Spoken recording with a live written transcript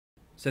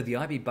So the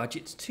IB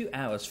budget's 2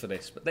 hours for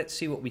this, but let's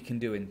see what we can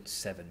do in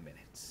 7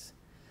 minutes.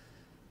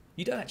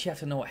 You don't actually have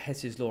to know what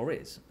Hess's law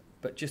is,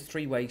 but just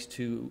 3 ways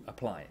to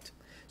apply it.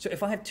 So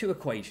if I have 2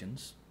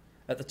 equations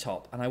at the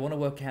top and I want to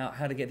work out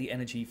how to get the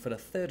energy for the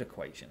third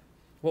equation,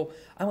 well,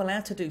 I'm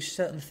allowed to do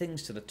certain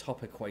things to the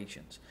top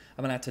equations.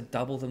 I'm allowed to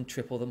double them,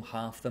 triple them,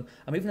 half them.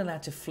 I'm even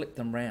allowed to flip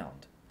them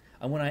round.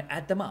 And when I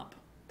add them up,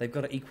 they've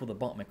got to equal the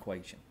bottom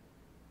equation.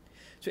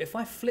 So if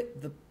I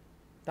flip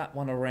that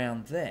one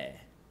around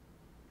there,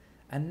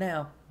 and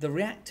now the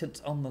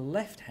reactants on the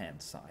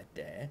left-hand side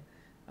there,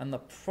 and the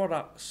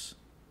products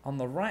on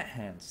the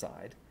right-hand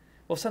side,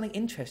 well, something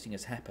interesting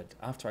has happened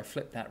after I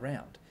flip that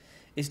round,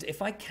 is that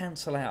if I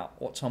cancel out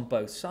what's on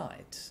both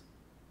sides,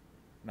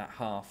 that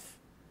half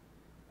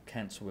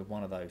cancel with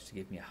one of those to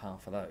give me a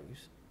half of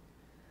those,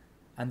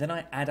 and then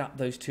I add up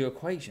those 2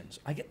 equations,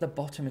 I get the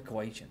bottom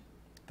equation,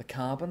 the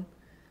carbon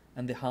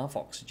and the half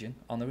oxygen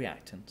on the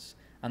reactants,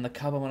 and the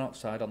carbon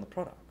monoxide on the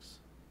products.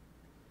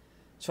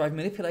 So I've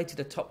manipulated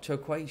the top 2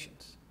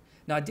 equations.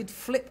 Now I did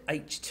flip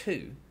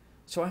H2,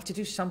 so I have to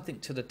do something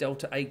to the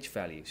delta H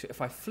value. So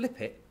if I flip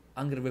it,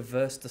 I'm going to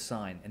reverse the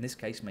sign, in this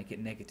case make it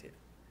negative.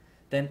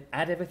 Then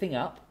add everything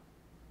up,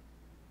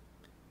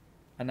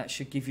 and that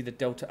should give you the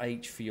delta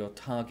H for your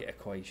target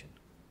equation.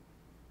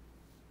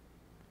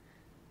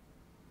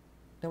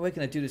 Now we're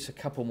going to do this a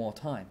couple more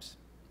times,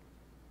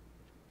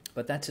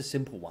 but that's a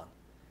simple one,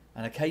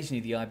 and occasionally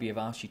the IB have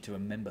asked you to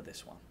remember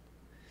this one.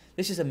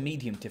 This is a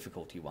medium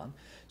difficulty one,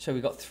 so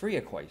we've got 3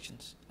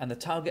 equations, and the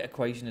target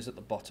equation is at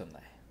the bottom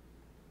there.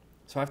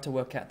 So I have to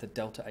work out the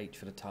delta H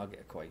for the target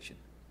equation.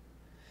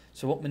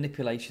 So what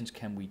manipulations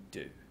can we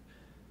do?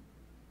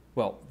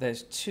 Well,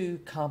 there's 2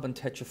 carbon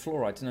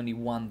tetrafluorides and only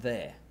 1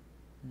 there.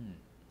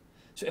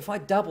 So if I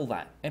double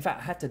that, in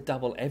fact I have to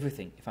double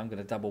everything. If I'm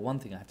going to double one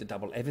thing, I have to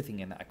double everything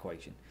in that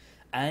equation,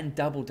 and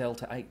double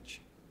delta H.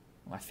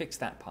 Well, I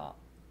fixed that part.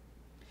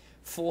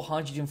 4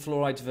 hydrogen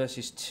fluorides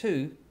versus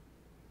 2,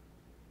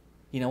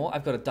 you know what,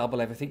 I've got to double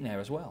everything there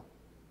as well.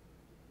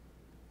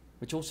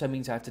 Which also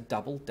means I have to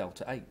double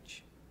delta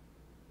H.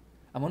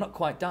 And we're not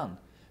quite done,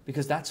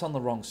 because that's on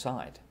the wrong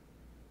side.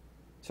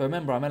 So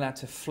remember, I'm allowed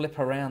to flip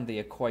around the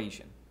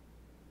equation.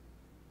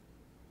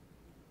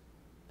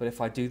 But if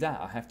I do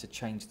that, I have to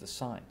change the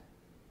sign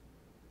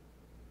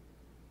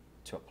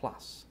to a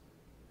plus,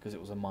 because it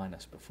was a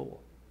minus before.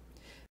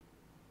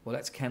 Well,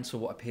 let's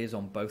cancel what appears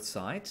on both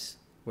sides,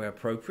 where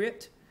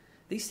appropriate.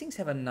 These things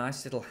have a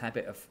nice little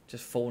habit of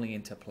just falling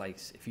into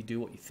place if you do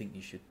what you think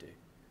you should do,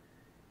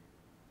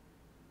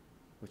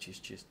 which is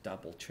just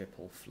double,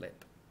 triple,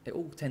 flip. It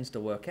all tends to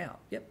work out.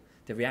 Yep,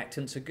 the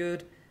reactants are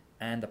good,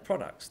 and the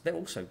products, they're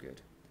also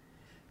good.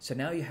 So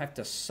now you have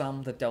to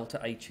sum the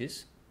delta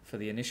H's for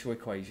the initial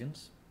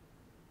equations,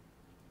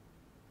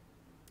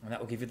 and that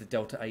will give you the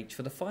delta H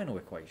for the final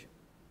equation.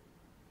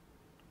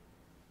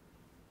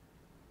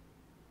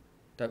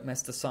 Don't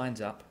mess the signs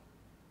up.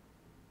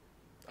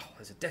 Oh,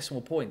 there's a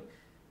decimal point.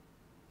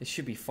 It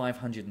should be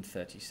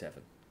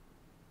 537.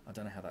 I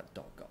don't know how that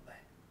dot got there.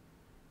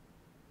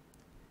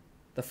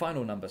 The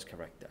final number's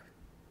correct though.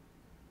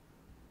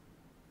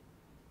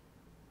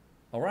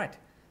 Alright,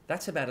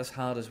 that's about as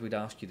hard as we'd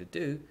ask you to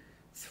do.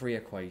 3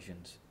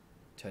 equations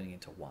turning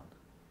into 1.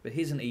 But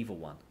here's an evil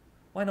one.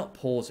 Why not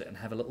pause it and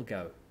have a little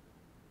go?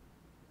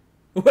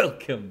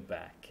 Welcome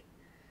back.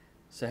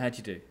 So how'd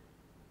you do?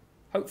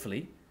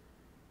 Hopefully,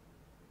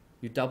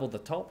 you doubled the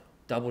top,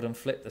 doubled and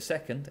flipped the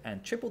second,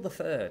 and tripled the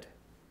third,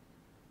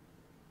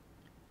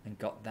 and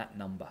got that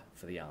number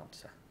for the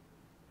answer.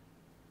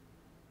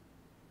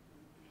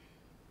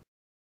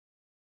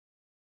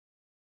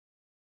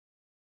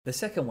 The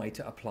second way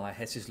to apply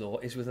Hess's law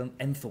is with an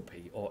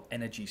enthalpy or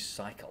energy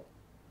cycle.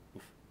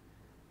 Oof.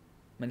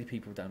 Many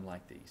people don't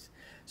like these.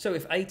 So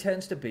if A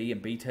turns to B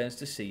and B turns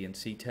to C and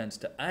C turns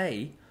to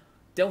A,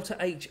 delta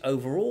H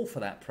overall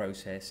for that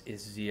process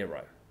is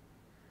 0.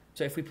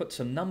 So if we put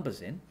some numbers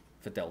in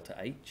for delta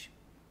H,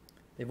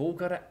 they've all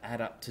got to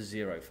add up to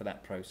 0 for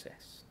that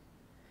process.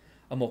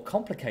 A more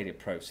complicated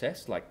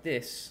process like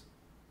this,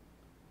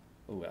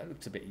 oh, that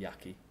looks a bit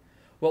yucky.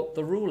 Well,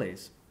 the rule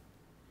is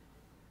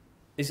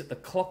that the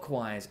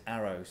clockwise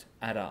arrows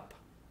add up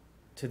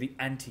to the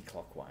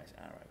anti-clockwise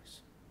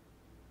arrows.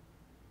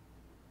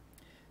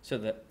 So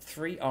the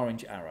 3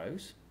 orange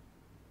arrows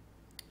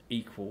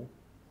equal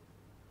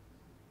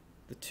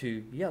the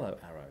 2 yellow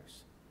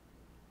arrows.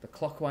 The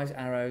clockwise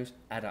arrows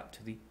add up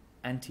to the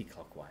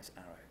anti-clockwise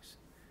arrows.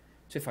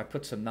 So if I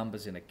put some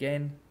numbers in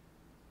again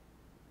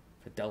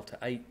for delta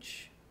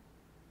H,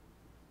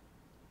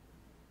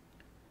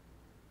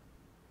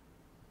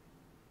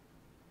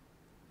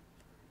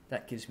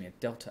 that gives me a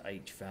delta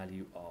H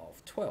value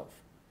of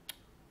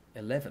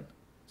 11,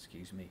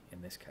 excuse me,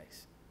 in this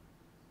case.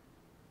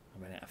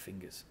 I ran out of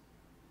fingers.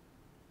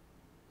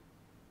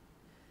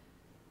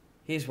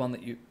 Here's one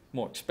that you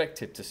more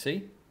expected to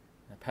see,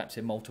 perhaps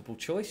in multiple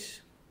choice.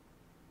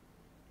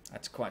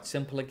 That's quite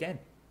simple again.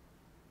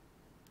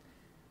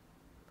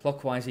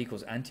 Clockwise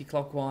equals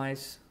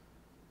anti-clockwise.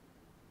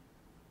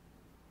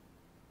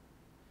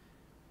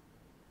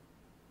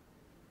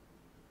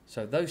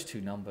 So those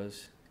two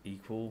numbers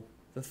equal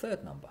the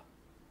third number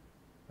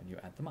when you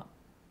add them up.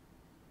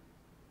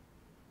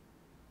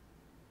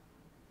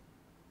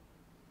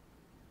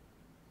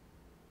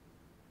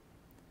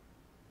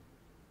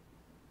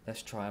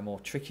 Let's try a more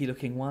tricky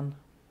looking one.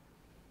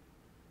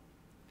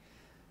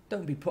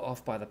 Don't be put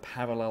off by the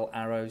parallel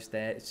arrows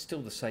there, it's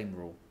still the same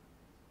rule.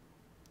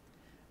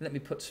 Let me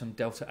put some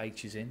delta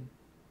H's in.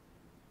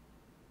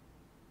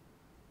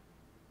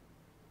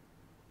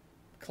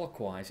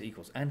 Clockwise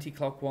equals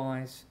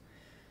anti-clockwise,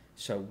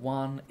 so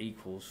 1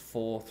 equals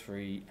 4,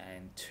 3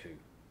 and 2.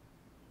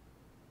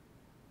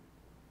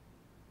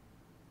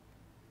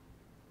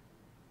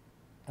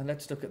 And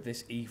let's look at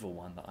this evil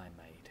one that I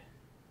made.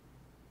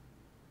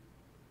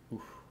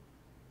 Oof.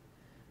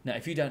 Now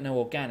if you don't know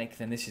organic,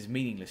 then this is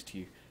meaningless to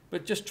you,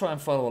 but just try and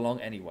follow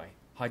along anyway.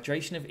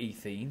 Hydration of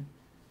ethene,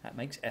 that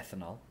makes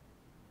ethanol.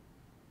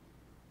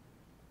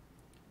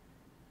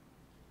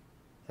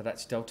 So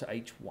that's delta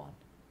H1.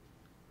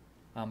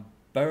 I'm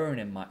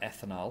burning my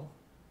ethanol,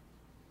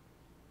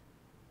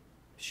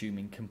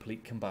 assuming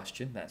complete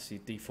combustion, that's the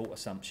default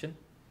assumption.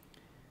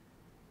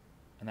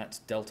 And that's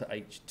delta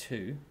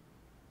H2.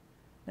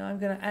 Now I'm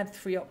going to add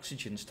 3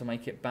 oxygens to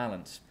make it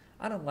balance.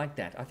 I don't like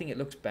that. I think it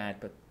looks bad,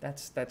 but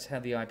that's how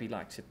the IB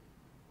likes it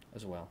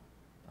as well.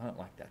 I don't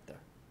like that though.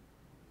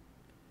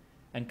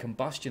 And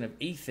combustion of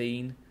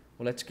ethene,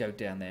 well, let's go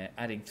down there,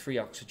 adding 3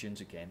 oxygens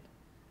again.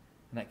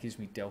 And that gives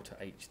me delta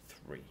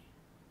H3.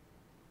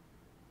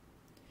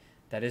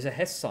 That is a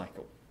Hess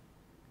cycle.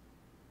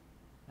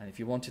 And if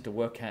you wanted to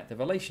work out the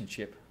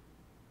relationship,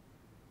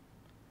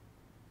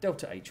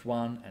 delta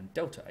H1 and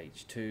delta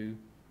H2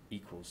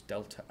 equals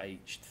delta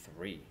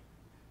H3.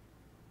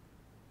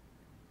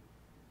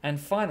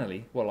 And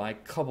finally, well, I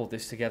cobbled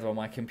this together on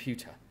my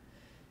computer.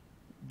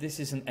 This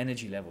is an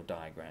energy level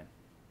diagram.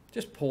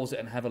 Just pause it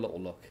and have a little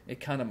look. It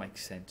kind of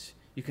makes sense.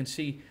 You can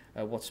see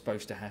what's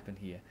supposed to happen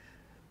here.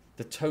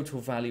 The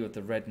total value of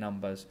the red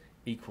numbers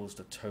equals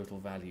the total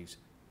values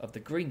of the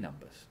green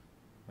numbers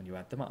when you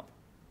add them up.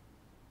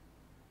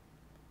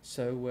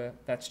 So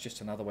that's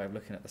just another way of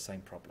looking at the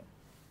same problem.